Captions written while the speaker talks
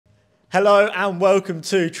Hello and welcome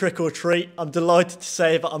to Trick or Treat. I'm delighted to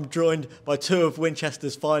say that I'm joined by two of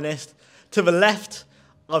Winchester's finest. To the left,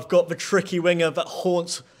 I've got the tricky winger that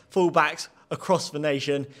haunts fullbacks across the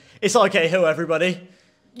nation. It's IK Hill, everybody.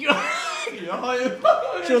 Do you want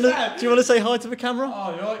to say hi to the camera?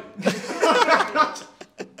 Oh, you're right.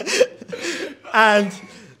 And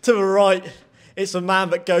to the right, it's a man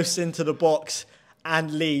that goes into the box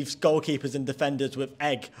and leaves goalkeepers and defenders with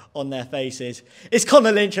egg on their faces. It's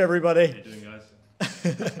Conor Lynch, everybody. How you doing,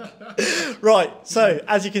 guys? Right, so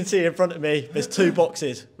as you can see in front of me, there's two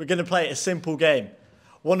boxes. We're going to play a simple game.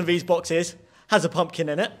 One of these boxes has a pumpkin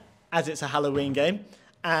in it, as it's a Halloween game,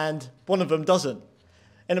 and one of them doesn't.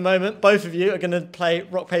 In a moment, both of you are going to play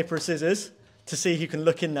rock, paper, or scissors to see who can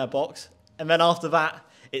look in their box. And then after that,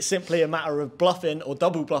 it's simply a matter of bluffing or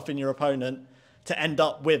double bluffing your opponent to end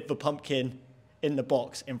up with the pumpkin in the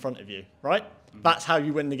box in front of you, right? That's how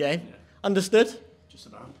you win the game. Yeah. Understood? Just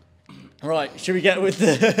about. Right, should we get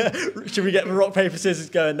the rock, paper, scissors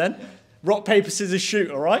going then? Yeah. Rock, paper, scissors, shoot,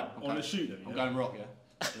 all right? Okay. On the shoot then, yeah? I'm going rock, yeah?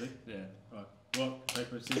 Really? Yeah, right. Rock,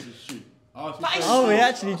 paper, scissors, shoot. Oh, we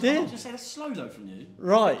actually did. I just said a slow though from you.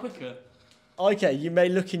 Right. Quicker. Okay, you may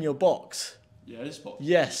look in your box. Yeah, this box.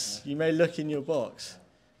 Yes, you may look in your box.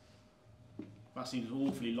 That seems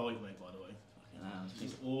awfully light, mate, by the way.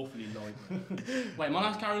 It's awfully light, mate. Wait, am I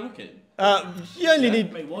allowed to carry on looking? You only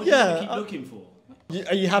need... Mate, what do you keep looking for?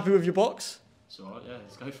 Are you happy with your box? It's alright, yeah,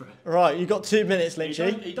 let's go for it. Right, you've got 2 minutes,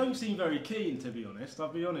 Lynchy. He don't seem very keen, to be honest. I'll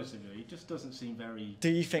be honest with you. He just doesn't seem very... Do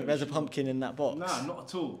you think there's a pumpkin in that box? Nah, not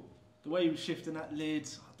at all. The way he was shifting that lid,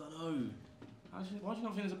 I don't know. Why do you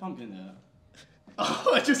not think there's a pumpkin there?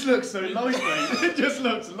 Oh, it just looks so light, mate. It just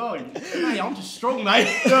looks light. Mate, I'm just strong, mate.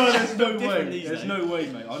 No, there's no way. There's no way,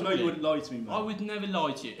 mate. I know you wouldn't lie to me, mate. I would never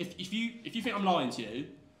lie to you. If you think I'm lying to you,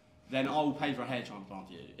 then I will pay for a hair transplant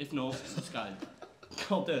for you. If not, let's go.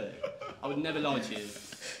 Can't do it. I would never lie to you.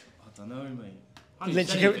 I don't know, mate.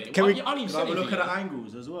 Lynch, can we have a look at the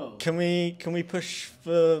angles as well? Can we push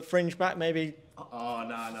the fringe back, maybe? Oh,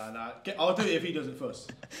 no. I'll do it if he does it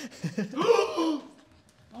first.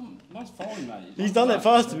 Mine's fine, mate. He's done it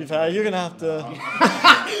first, to be fair. You're going to have to...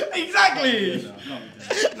 Exactly!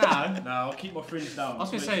 No, I'll keep my fringe down. I was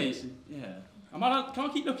going to say, yeah. Can I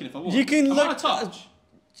keep looking if I want? You can look... touch?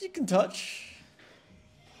 You can touch.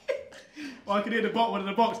 Well, I can hear the bottom of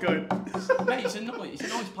the box going. Mate, it's a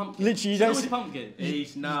nice pumpkin. Literally, you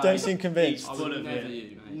don't seem convinced. I would never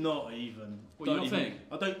you, mate. Not even. What, you not think?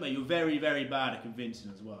 I don't, mate. You're very, very bad at convincing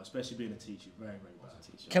as well, especially being a teacher. Very, very bad at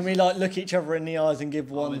teacher. Can we look each other in the eyes and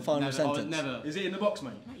give one final sentence? I would never. Is it in the box,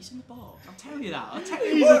 mate? Mate, it's in the box. I'll tell you that. Why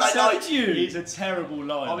would I lie to you? He's a terrible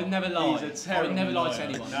liar. I would never lie. He's a terrible liar. I would never lie to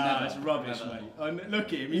anyone. Nah, that's rubbish, mate.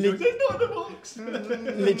 Look at him. He goes, it's not in the box.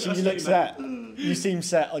 Literally, you look set. You seem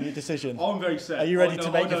set on your decision. I'm very set. Are you ready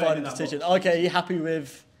to make your final decision? Okay, are you happy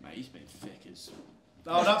with... Mate, he's been thick as...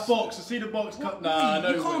 Oh, that box. I see the box cut. Nah,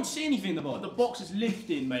 no. You can't see anything in the box. The box is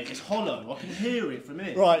lifting, mate. It's hollow. I can hear it from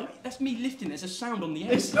here. Right. That's me lifting. There's a sound on the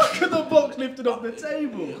end. It's not the box lifted off the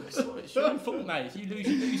table. It's your own fault, mate. If you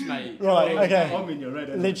lose, mate. Right, okay. I'm in your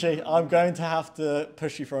red. Literally, I'm going to have to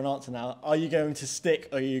push you for an answer now. Are you going to stick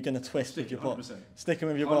or are you going to twist with your box? 100%. Sticking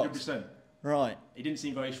with your box? 100%. Right. He didn't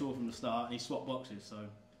seem very sure from the start and he swapped boxes, so...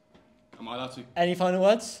 Am I allowed to... Any final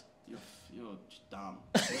words? You're just dumb.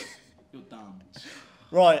 You're dumb.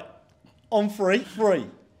 Right. On three. 3,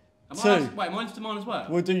 2. Wait, mine's to mine as well?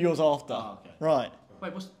 We'll do yours after. Oh, okay. Right.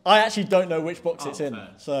 Wait, I actually don't know which box it's in,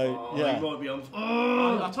 so yeah. You might be on...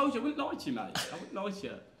 I told you I wouldn't lie to you, mate. I wouldn't lie to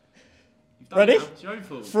you. Ready? It's your own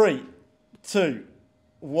fault. 3, 2,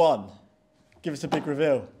 1. Give us a big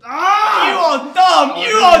reveal. Ah! You are dumb!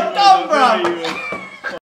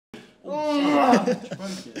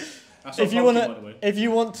 If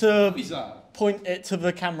you want to point it to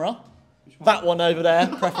the camera, that one over there,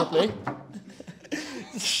 preferably.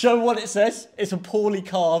 Show what it says. It's a poorly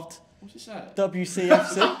carved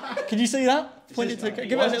WCFC. Can you see that? Point it to.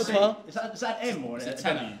 Give it a little twirl. Is that M or is it a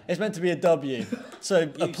W? It's meant to be a W. So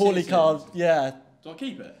a poorly carved. Yeah. Do I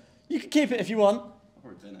keep it? You can keep it if you want.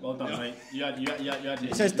 Well done, mate.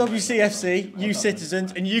 It says WCFC, you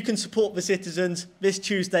citizens, and you can support the citizens this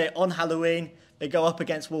Tuesday on Halloween. They go up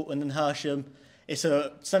against Walton and Hersham. It's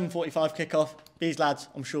a 7:45 kickoff. These lads,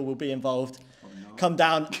 I'm sure, will be involved. Come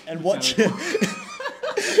down and watch it.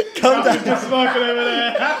 Come down. Just smoking over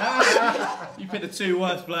there. You picked the 2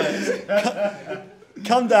 worst players.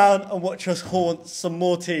 Come down and watch us haunt some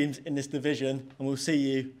more teams in this division, and we'll see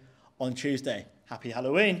you on Tuesday. Happy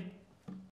Halloween.